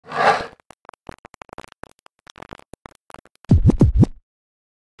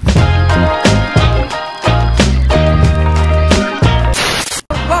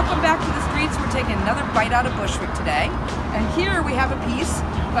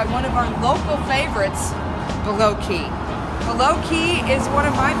by one of our local favorites, Belowkey. Belowkey is one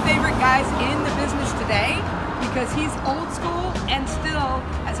of my favorite guys in the business today because he's old school and still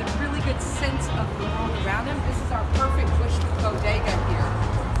has a really good sense of the world around him. This is our perfect Bushwick bodega here.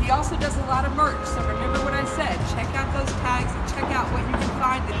 He also does a lot of merch, so remember what I said. Check out those tags and check out what you can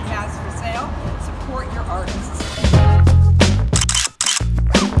find that he has for sale. Support your artists.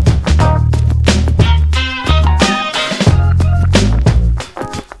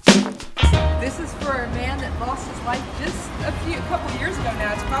 This is for a man that lost his life just a couple years ago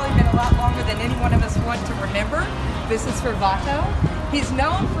now. It's probably been a lot longer than any one of us want to remember. This is for Vato. He's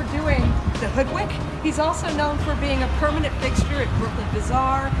known for doing the Hoodwick. He's also known for being a permanent fixture at Brooklyn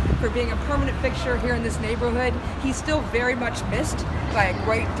Bazaar, for being a permanent fixture here in this neighborhood. He's still very much missed by a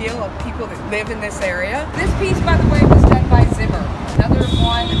great deal of people that live in this area. This piece, by the way, was done by Zimer, another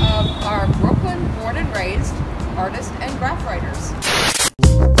one of our Brooklyn born and raised artists and graph writers.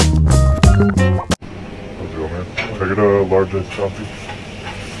 How's it going, man? Can I get a large iced coffee?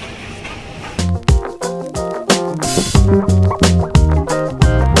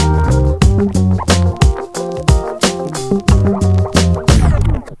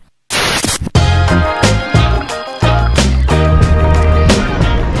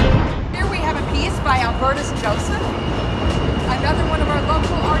 Here we have a piece by Albertus Joseph, another one of our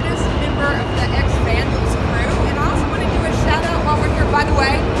local artists, member of the ex-Vandals crew. And I also want to do a shout out while we're here, by the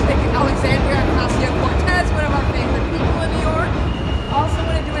way, Alexandria Ocasio-Cortez, one of our favorite people in New York. Also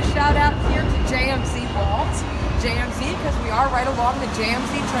want to do a shout out here to JMZ Walls. JMZ, because we are right along the JMZ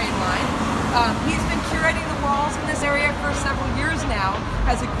train line. He's been curating the walls in this area for several years now,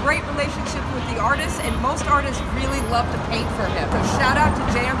 has a great relationship with the artists, and most artists really love to paint for him. So shout out to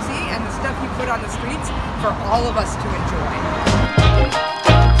JMZ and the stuff he put on the streets for all of us to enjoy.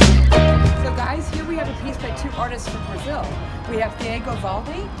 So guys, here we have a piece by two artists from Brazil. We have Thiago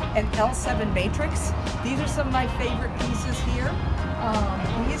Valdi and L7 Matrix. These are some of my favorite pieces here.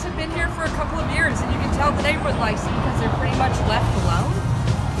 These have been here for a couple of years, and you can tell the neighborhood likes them because they're pretty much left alone.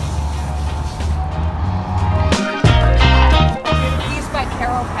 We have a piece by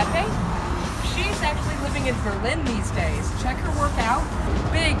Caro Pepe. She's actually living in Berlin these days. Check her work out.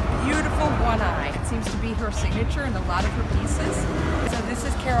 Big, beautiful one eye. It seems to be her signature in a lot of her pieces. So this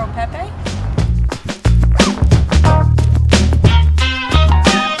is Caro Pepe.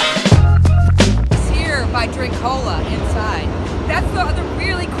 It's here by Drinkala inside. That's the other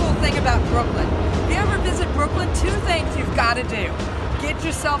really cool thing about Brooklyn. If you ever visit Brooklyn, two things you've got to do. Get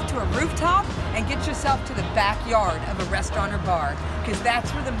yourself to a rooftop and get yourself to the backyard of a restaurant or bar, because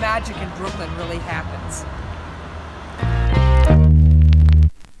that's where the magic in Brooklyn really happens.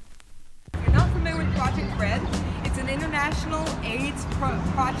 If you're not familiar with Project Red, it's an international AIDS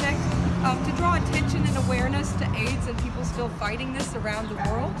project to draw attention and awareness to AIDS and people still fighting this around the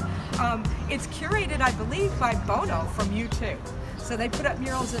world. It's curated, I believe, by Bono from U2. So they put up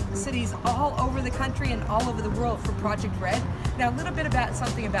murals in cities all over the country and all over the world for Project Red. Now a little bit about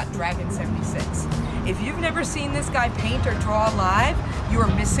something about Dragon 76. If you've never seen this guy paint or draw live, you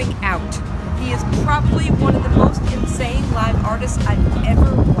are missing out. He is probably one of the most insane live artists I've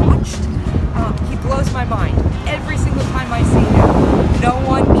ever watched. He blows my mind. Every single time I see him, no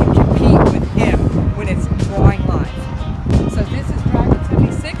one can compete with him when it's drawing live. So this is Dragon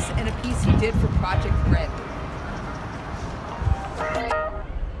 76 and a piece he did for Project Red.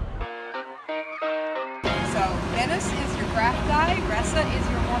 So Menace is your graph guy, Resa is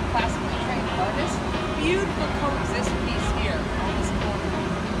your more classically trained artist. Beautiful coexist piece here on this corner.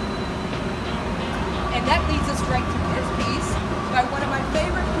 And that leads us right to this piece by one of my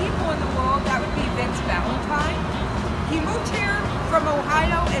favorite people in the world. That would be Ballentine. He moved here from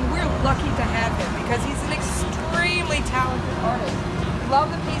Ohio, and we're lucky to have him because he's an extremely talented artist.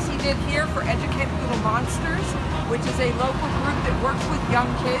 Love the piece he did here for Educated Little Monsters, which is a local group that works with young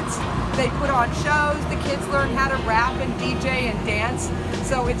kids. They put on shows, the kids learn how to rap and DJ and dance.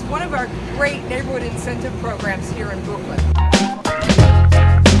 So it's one of our great neighborhood incentive programs here in Brooklyn.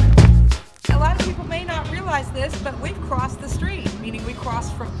 A lot of people may not realize this, but we've crossed the street, meaning we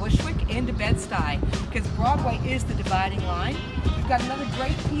crossed from Bushwick into Bed-Stuy, because Broadway is the dividing line. We've got another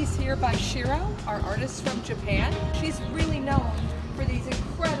great piece here by Shiro, our artist from Japan. She's really known for these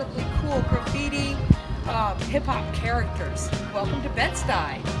incredibly cool graffiti hip-hop characters. Welcome to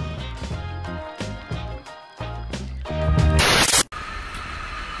Bed-Stuy.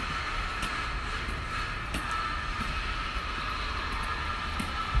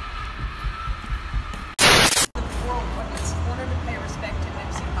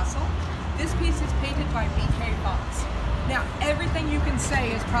 This piece is painted by Foxx. Now, everything you can say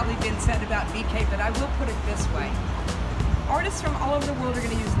has probably been said about BK, but I will put it this way. artists from all over the world are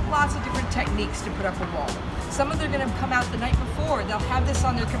going to use lots of different techniques to put up a wall. Some of them are going to come out the night before. They'll have this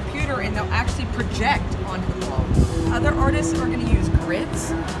on their computer and they'll actually project onto the wall. Other artists are going to use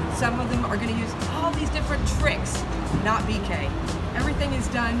grids. Some of them are going to use all these different tricks, not BK. Everything is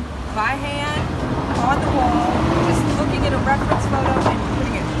done by hand, on the wall, just looking at a reference photo and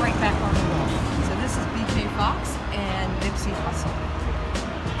putting it right back on the wall. So this is BK Foxx and Nipsey Hussle.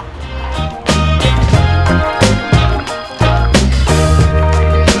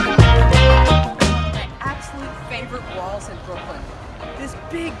 Walls in Brooklyn. This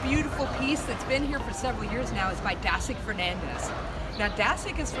big, beautiful piece that's been here for several years now is by Dasic Fernandez. Now,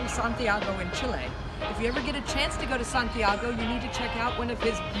 Dasic is from Santiago in Chile. If you ever get a chance to go to Santiago, you need to check out one of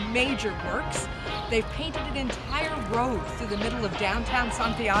his major works. They've painted an entire road through the middle of downtown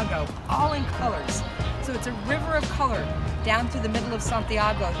Santiago, all in colors. So it's a river of color down through the middle of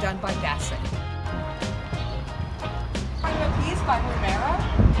Santiago, done by Dasic. A piece by Ramiro.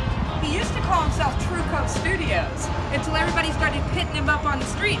 He used to call himself Truco Studios until everybody started hitting him up on the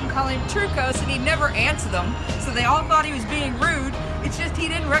street and calling him Trucos, and he'd never answer them. So they all thought he was being rude. It's just he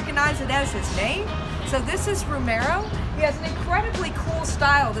didn't recognize it as his name. So this is Ramiro. He has an incredibly cool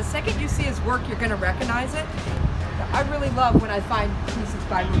style. The second you see his work, you're going to recognize it. I really love when I find pieces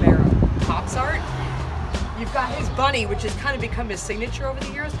by Ramiro. Pops art. You've got his bunny, which has kind of become his signature over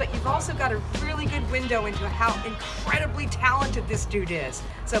the years, but you've also got a really good window into how incredibly talented this dude is.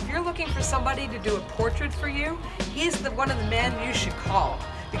 So if you're looking for somebody to do a portrait for you, he's one of the men you should call,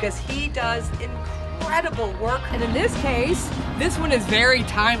 because he does incredible work. And in this case, this one is very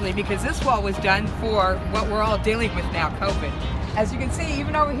timely because this wall was done for what we're all dealing with now, COVID. As you can see,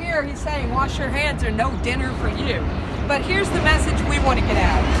 even over here, he's saying, wash your hands or no dinner for you. But here's the message we want to get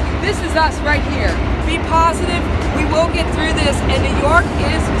out. This is us right here. Be positive. We will get through this, and New York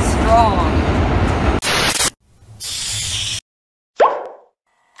is strong.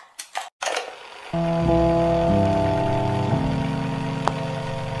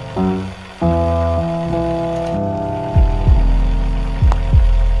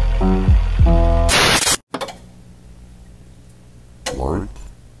 Like,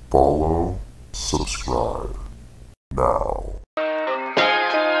 follow, subscribe now.